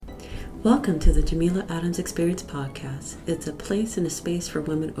Welcome to the Jamila Adams Experience podcast. It's a place and a space for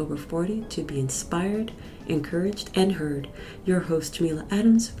women over 40 to be inspired, encouraged, and heard. Your host, Jamila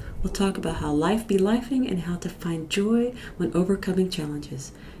Adams, will talk about how life be lifing and how to find joy when overcoming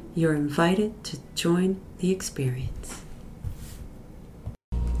challenges. You're invited to join the experience.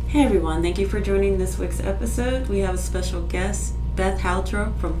 Hey everyone, thank you for joining this week's episode. We have a special guest, Beth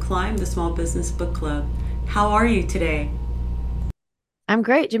from Climb, the Small Business Book Club. How are you today? I'm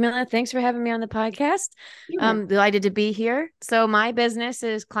great, Jamila. Thanks for having me on the podcast. I'm delighted to be here. So my business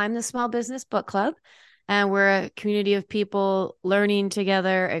is Climb the Small Business Book Club, and we're a community of people learning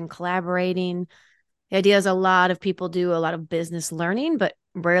together and collaborating. The idea is a lot of people do a lot of business learning, but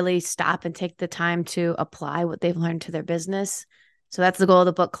rarely stop and take the time to apply what they've learned to their business. So that's the goal of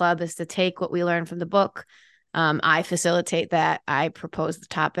the book club, is to take what we learn from the book. I facilitate that. I propose the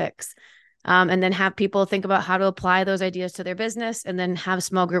topics. And then have people think about how to apply those ideas to their business, and then have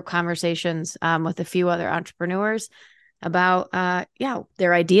small group conversations with a few other entrepreneurs about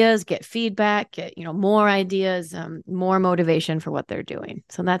their ideas, get feedback, get more ideas, more motivation for what they're doing.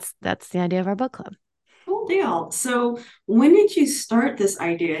 So that's the idea of our book club. Cool deal. So when did you start this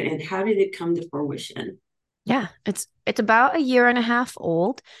idea and how did it come to fruition? Yeah, it's about a year and a half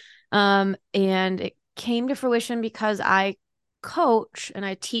old. And it came to fruition because I coach and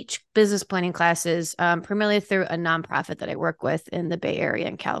I teach business planning classes, primarily through a nonprofit that I work with in the Bay Area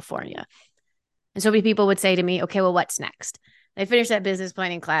in California. And so many people would say to me, okay, well, what's next? They finish that business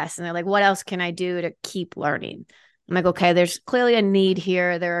planning class and they're like, what else can I do to keep learning? I'm like, okay, there's clearly a need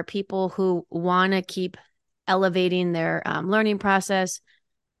here. There are people who want to keep elevating their learning process.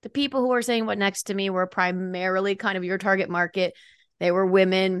 The people who were saying what next to me were primarily kind of your target market. They were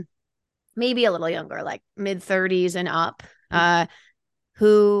women, maybe a little younger, like mid 30s and up,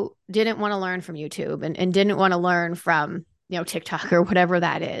 who didn't want to learn from YouTube and didn't want to learn from, TikTok or whatever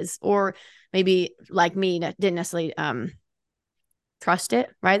that is. Or maybe like me, didn't necessarily trust it,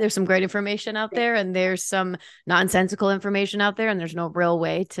 right? There's some great information out there and there's some nonsensical information out there, and there's no real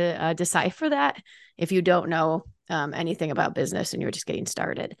way to decipher that if you don't know anything about business and you're just getting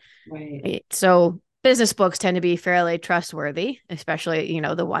started. Right. So business books tend to be fairly trustworthy, especially,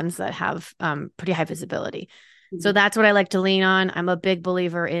 the ones that have pretty high visibility. Mm-hmm. So that's what I like to lean on. I'm a big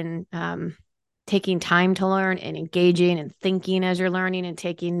believer in taking time to learn and engaging and thinking as you're learning and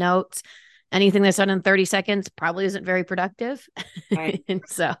taking notes. Anything that's done in 30 seconds probably isn't very productive. Right. And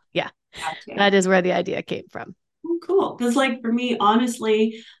so, yeah, gotcha. That is where the idea came from. Oh, cool. Because like for me,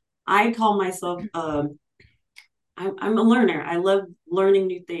 honestly, I call myself I'm a learner. I love learning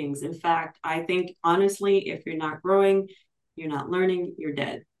new things. In fact, I think honestly, if you're not growing, you're not learning, you're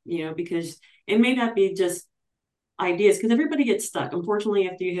dead, because it may not be just ideas, because everybody gets stuck. Unfortunately,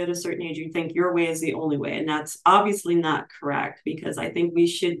 after you hit a certain age, you think your way is the only way. And that's obviously not correct, because I think we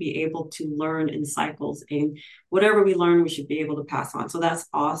should be able to learn in cycles, and whatever we learn, we should be able to pass on. So that's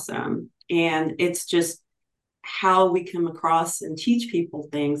awesome. And it's just how we come across and teach people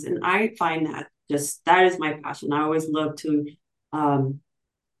things. And I find that is my passion. I always love to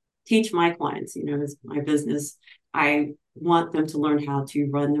teach my clients, it's my business. I want them to learn how to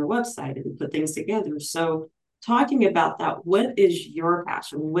run their website and put things together. So talking about that, what is your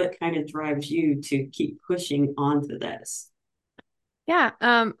passion? What kind of drives you to keep pushing onto this? Yeah.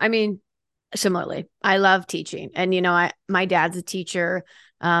 Similarly, I love teaching, and, my dad's a teacher.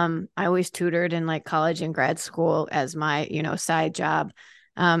 I always tutored in like college and grad school as my, side job.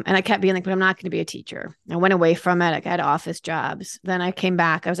 And I kept being like, but I'm not going to be a teacher. I went away from it. I got office jobs. Then I came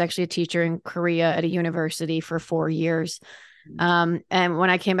back. I was actually a teacher in Korea at a university for 4 years. And when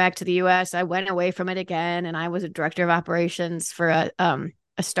I came back to the US, I went away from it again. And I was a director of operations for a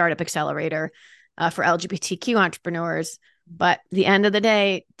startup accelerator for LGBTQ entrepreneurs. But the end of the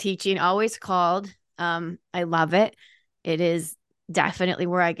day, teaching always called. I love it. It is definitely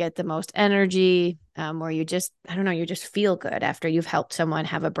where I get the most energy, where you just, I don't know, you just feel good after you've helped someone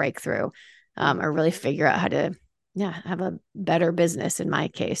have a breakthrough, or really figure out how to, have a better business. In my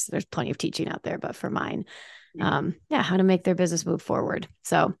case, there's plenty of teaching out there, but for mine, how to make their business move forward.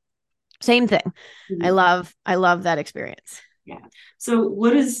 So same thing. Mm-hmm. I love that experience. Yeah. So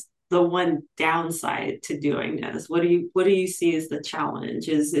what is the one downside to doing this? What do you see as the challenge?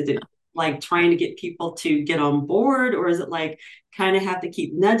 Is it like trying to get people to get on board, or is it like kind of have to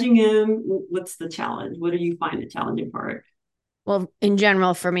keep nudging them? What's the challenge? What do you find the challenging part? Well, in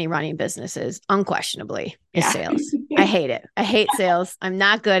general, for me, running businesses unquestionably is sales. I hate it. I hate sales. I'm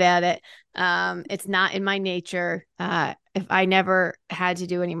not good at it. It's not in my nature. If I never had to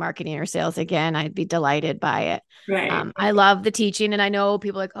do any marketing or sales again, I'd be delighted by it. Right. I love the teaching, and I know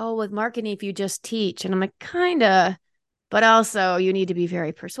people are like, oh, with marketing, if you just teach, and I'm like, kind of, but also you need to be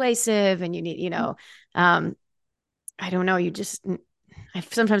very persuasive and you need, um, I don't know, you just,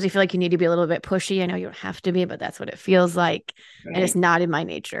 sometimes I feel like you need to be a little bit pushy. I know you don't have to be, but that's what it feels like. And it's Right. not in my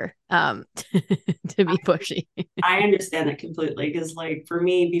nature to be pushy. I understand that completely because, like, for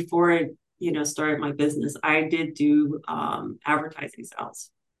me, before I, started my business, I did do advertising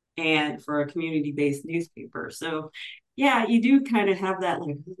sales and for a community-based newspaper. So, yeah, you do kind of have that,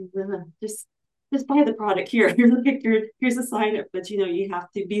 like, just just buy the product here. Here's a picture. Here's a sign up. But you have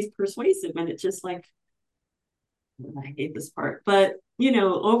to be persuasive, and it's just like I hate this part. But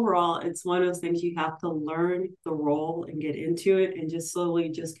overall, it's one of those things you have to learn the role and get into it and just slowly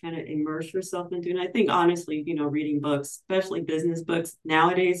just kind of immerse yourself into it. And I think honestly, reading books, especially business books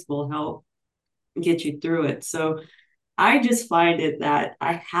nowadays, will help get you through it. So I just find it that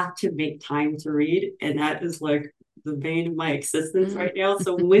I have to make time to read, and that is like the vein of my existence Mm. right now.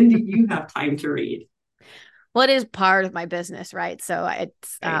 So when do you have time to read? Well, it is part of my business, right? So Right.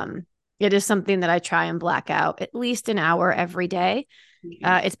 it is something that I try and black out at least an hour every day.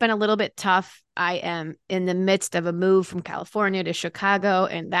 Okay. It's been a little bit tough. I am in the midst of a move from California to Chicago,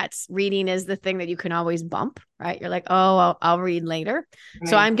 and that's reading is the thing that you can always bump, right? You're like, oh, I'll read later.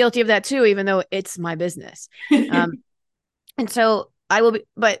 So Right. I'm guilty of that too, even though it's my business. Um, and so I will be,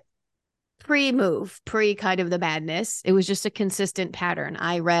 but pre-move, pre kind of the madness, it was just a consistent pattern.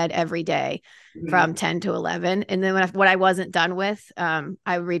 I read every day Right. from 10 to 11. And then what I wasn't done with,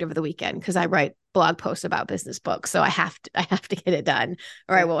 I read over the weekend because I write blog posts about business books. So I have to get it done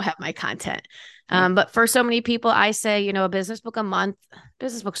or I Right. won't have my content. Right. But for so many people, I say, a business book a month,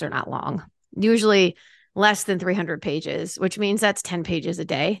 business books are not long, usually less than 300 pages, which means that's 10 pages a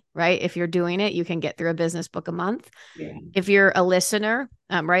day, right? If you're doing it, you can get through a business book a month. Yeah. If you're a listener,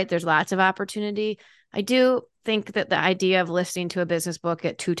 right, there's lots of opportunity. I do think that the idea of listening to a business book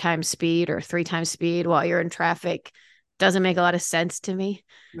at 2 times speed or 3 times speed while you're in traffic doesn't make a lot of sense to me.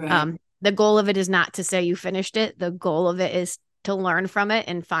 Right. The goal of it is not to say you finished it. The goal of it is to learn from it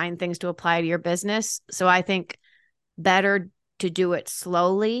and find things to apply to your business. So I think better to do it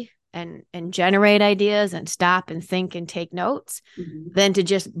slowly and generate ideas and stop and think and take notes Mhm. than to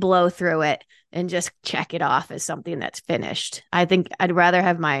just blow through it and just check it off as something that's finished. I think I'd rather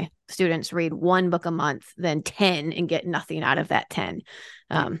have my students read one book a month than 10 and get nothing out of that 10.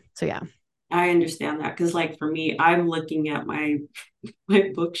 Right. So yeah. I understand that because, like, for me, I'm looking at my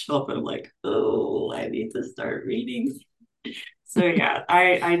bookshelf and I'm like, oh, I need to start reading. So yeah,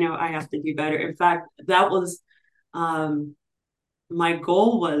 I know I have to do better. In fact, that was um my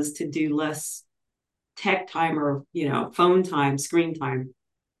goal was to do less tech time or phone time, screen time,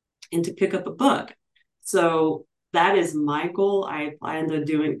 and to pick up a book. So that is my goal. I plan on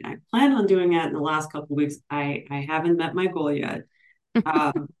doing that in the last couple of weeks. I haven't met my goal yet.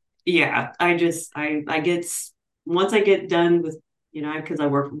 Um, yeah, I get once I get done with because I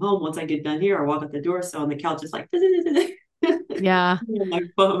work from home. Once I get done here, I walk out the door. So on the couch, it's like Yeah. on my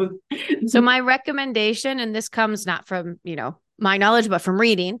phone. So my recommendation, and this comes not from, my knowledge, but from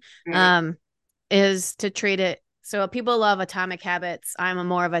reading, Right, um, is to treat it. So people love Atomic Habits. I'm a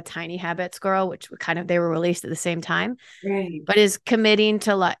more of a Tiny Habits girl, which kind of they were released at the same time, right. but is committing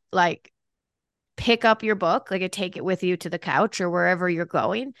to like pick up your book, like take it with you to the couch or wherever you're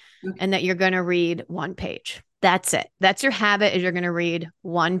going, Okay, and that you're going to read one page. That's it. That's your habit is you're going to read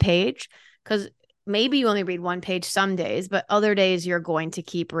one page because maybe you only read one page some days, but other days you're going to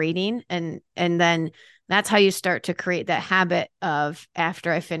keep reading and then that's how you start to create that habit of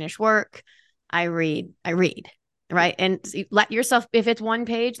after I finish work, I read. Right. And let yourself, if it's one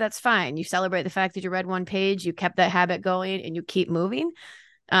page, that's fine. You celebrate the fact that you read one page, you kept that habit going and you keep moving.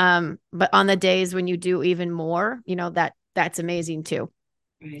 But on the days when you do even more, that's amazing too.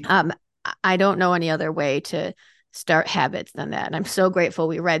 right. Um, I don't know any other way to start habits than that. And I'm so grateful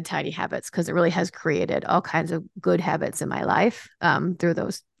we read Tiny Habits because it really has created all kinds of good habits in my life through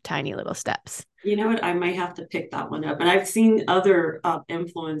those tiny little steps. You know what? I might have to pick that one up. And I've seen other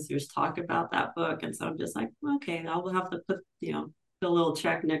influencers talk about that book, and so I'm just like, okay, I will have to put the little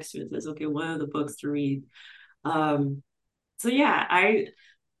check next to it that says, okay, one of the books to read. Um, so yeah,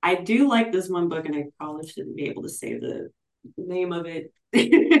 I do like this one book, and I probably shouldn't be able to say the name of it.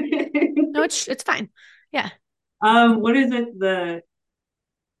 No, it's fine. Yeah. What is it? The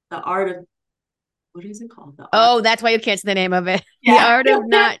art of what is it called? The art. Oh, that's why you can't say the name of it. The Yeah, art of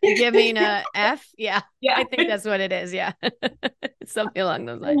not giving a F. Yeah. yeah. I think that's what it is. Yeah. Something along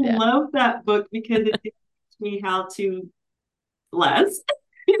those I lines. Yeah. love that book because it teaches me how to less.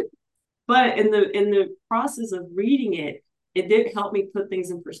 But in the process of reading it, it did help me put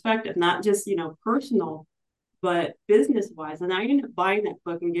things in perspective, not just personal, but business wise. And I ended up buying that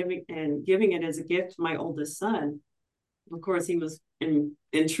book and giving it as a gift to my oldest son. Of course, he was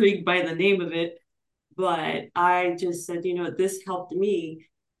intrigued by the name of it, but I just said, this helped me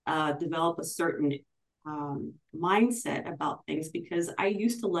develop a certain mindset about things because I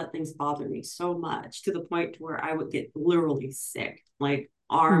used to let things bother me so much to the point to where I would get literally sick, like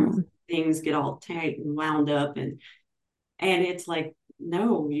arms, Mm. things get all tight and wound up, and it's like,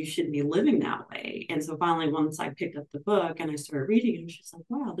 no, you shouldn't be living that way. And so finally, once I picked up the book and I started reading it, I was just like,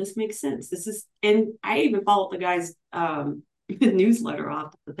 wow, this makes sense. This is, and I even followed the guy's newsletter. I'll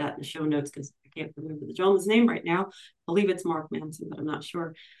have to put that in the show notes because I can't remember the gentleman's name right now. I believe it's Mark Manson, but I'm not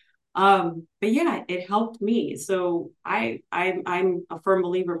sure. But yeah, it helped me. So I'm a firm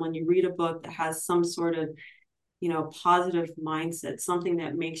believer when you read a book that has some sort of positive mindset, something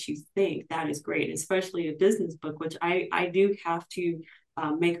that makes you think, that is great, especially a business book, which I do have to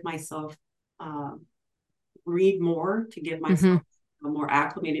make myself uh, read more to get Hmm. myself more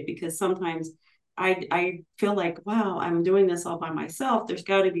acclimated because sometimes I feel like, wow, I'm doing this all by myself. There's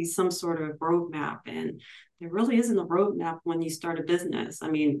got to be some sort of roadmap, and there really isn't a roadmap when you start a business. I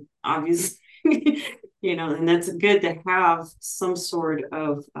mean, obviously, and that's good to have some sort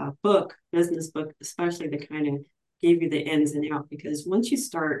of book, business book, especially to kind of give you the ins and out. Because once you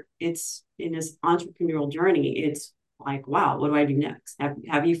start, it's in this entrepreneurial journey. It's like, wow, what do I do next?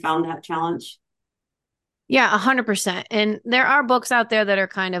 Have you found that challenge? Yeah, 100%. And there are books out there that are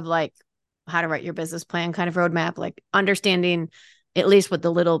kind of like how to write your business plan, kind of roadmap, like understanding at least what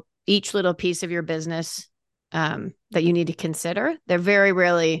each little piece of your business that you need to consider. They're very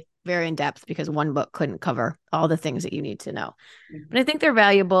rarely very in depth because one book couldn't cover all the things that you need to know. But I think they're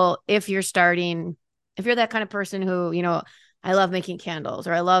valuable if you're starting, if you're that kind of person who, I love making candles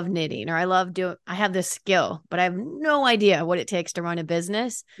or I love knitting or I have this skill, but I have no idea what it takes to run a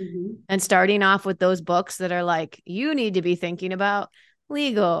business. Mm-hmm. And starting off with those books that are like, you need to be thinking about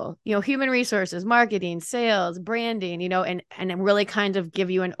legal, human resources, marketing, sales, branding, and really kind of give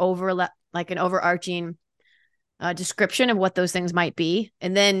you an overarching description of what those things might be,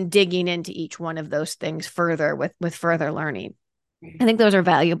 and then digging into each one of those things further with further learning. I think those are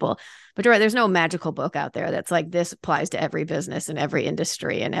valuable. But you're right, there's no magical book out there that's like this applies to every business and every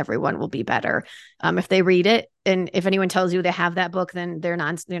industry and everyone will be better. If they read it, and if anyone tells you they have that book, then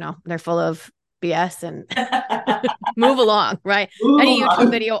they're full of BS and move along, right? Move Any YouTube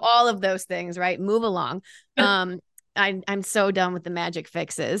along. video, all of those things, right? Move along. Um, I'm so done with the magic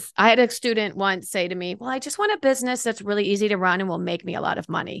fixes. I had a student once say to me, well, I just want a business that's really easy to run and will make me a lot of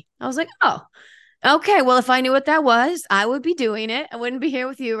money. I was like, oh, okay, well, if I knew what that was, I would be doing it. I wouldn't be here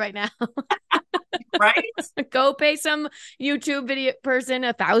with you right now. Right? Go pay some YouTube video person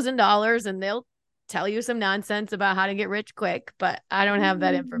 $1,000 and they'll tell you some nonsense about how to get rich quick. But I don't have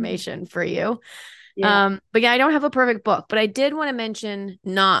that information for you. Yeah. But yeah, I don't have a perfect book, but I did want to mention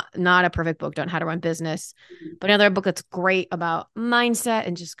not a perfect book on how to run business, but another book that's great about mindset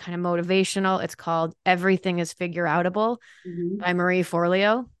and just kind of motivational. It's called Everything is Figure Outable Mm-hmm. by Marie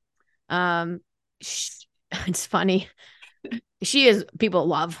Forleo. Um, sh it's funny. People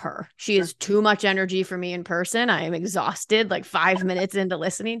love her. She is too much energy for me in person. I am exhausted like 5 minutes into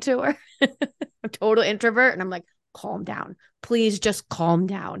listening to her. I'm a total introvert. And I'm like, calm down. Please just calm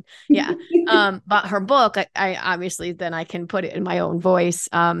down. Yeah. But her book, I obviously then I can put it in my own voice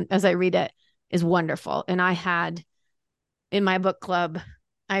as I read it, is wonderful. And I had in my book club,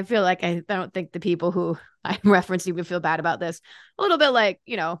 I feel like I don't think the people who I'm referencing would feel bad about this. A little bit like,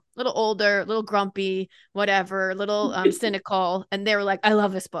 a little older, a little grumpy, whatever, a little cynical. And they were like, I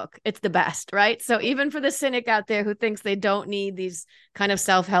love this book. It's the best. Right. So even for the cynic out there who thinks they don't need these kind of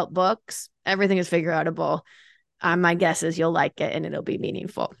self-help books, everything is figure outable. My guess is you'll like it and it'll be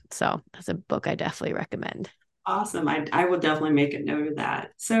meaningful. So that's a book I definitely recommend. Awesome. I will definitely make a note of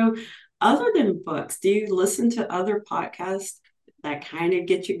that. So, other than books, do you listen to other podcasts that kind of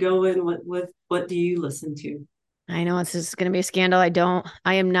get you going? What do you listen to? I know this is going to be a scandal.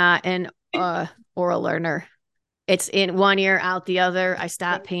 I am not an oral learner. It's in one ear, out the other. I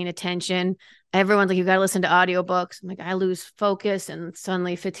stop paying attention. Everyone's like, you got to listen to audiobooks. I'm like, I lose focus. And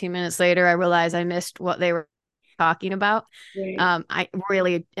suddenly 15 minutes later, I realize I missed what they were talking about. Right. I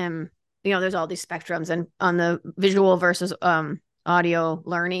really am, there's all these spectrums. And on the visual versus audio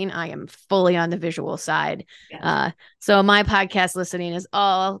learning, I am fully on the visual side. Gotcha. Uh, so my podcast listening is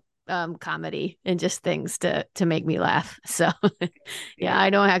all comedy and just things to make me laugh. So yeah, Okay. I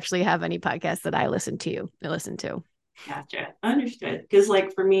don't actually have any podcasts that I listen to. Gotcha. Understood. Because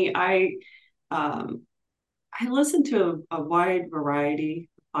like for me, um I listen to a wide variety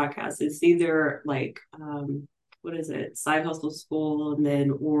of podcasts. It's either like what is it, Side Hustle School, and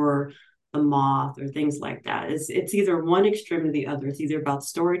then or the moth or things like that. It's either one extreme or the other. It's either about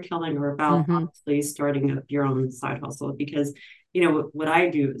storytelling or about Mm-hmm. obviously starting up your own side hustle. Because what I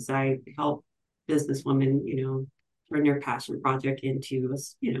do is I help businesswomen, turn their passion project into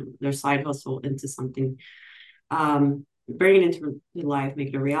their side hustle into something, bring it into life, make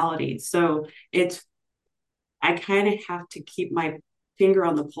it a reality. So it's I kind of have to keep my finger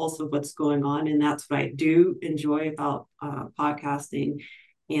on the pulse of what's going on. And that's what I do enjoy about podcasting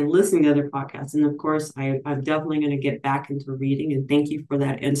and listening to other podcasts. And of course, I'm definitely going to get back into reading. And thank you for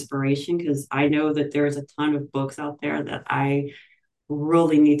that inspiration, because I know that there's a ton of books out there that I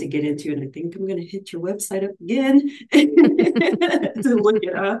really need to get into. And I think I'm going to hit your website up again to look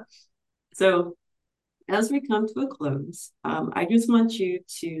it up. So as we come to a close, I just want you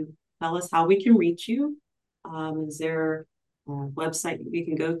to tell us how we can reach you. Is there a website we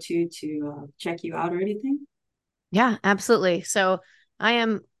can go to check you out or anything? Yeah, absolutely. So I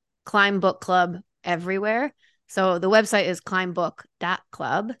am Climb Book Club everywhere. So the website is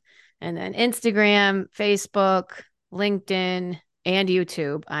climbbook.club. And then Instagram, Facebook, LinkedIn, and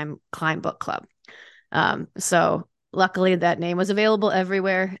YouTube, I'm Climb Book Club. So luckily that name was available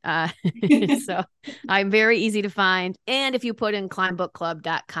everywhere. So I'm very easy to find. And if you put in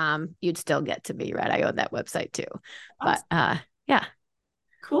climbbookclub.com, you'd still get to me, right? I own that website too. But yeah.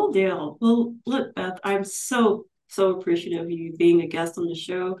 Cool deal. Well, look, Beth, I'm so appreciative of you being a guest on the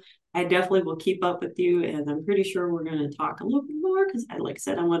show. I definitely will keep up with you, and I'm pretty sure we're going to talk a little bit more because, like I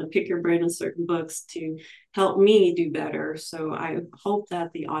said, I want to pick your brain on certain books to help me do better. So I hope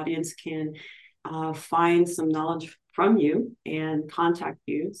that the audience can find some knowledge from you and contact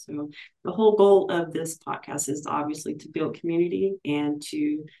you. So the whole goal of this podcast is obviously to build community and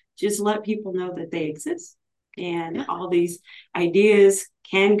to just let people know that they exist and Yeah. all these ideas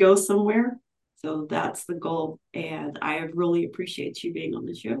can go somewhere. So that's the goal. And I really appreciate you being on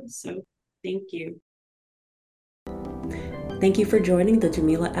the show. So thank you. Thank you for joining the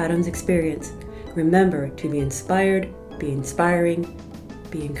Jamila Adams Experience. Remember to be inspired, be inspiring,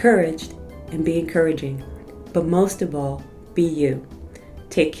 be encouraged, and be encouraging. But most of all, be you.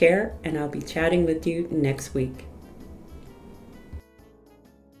 Take care, and I'll be chatting with you next week.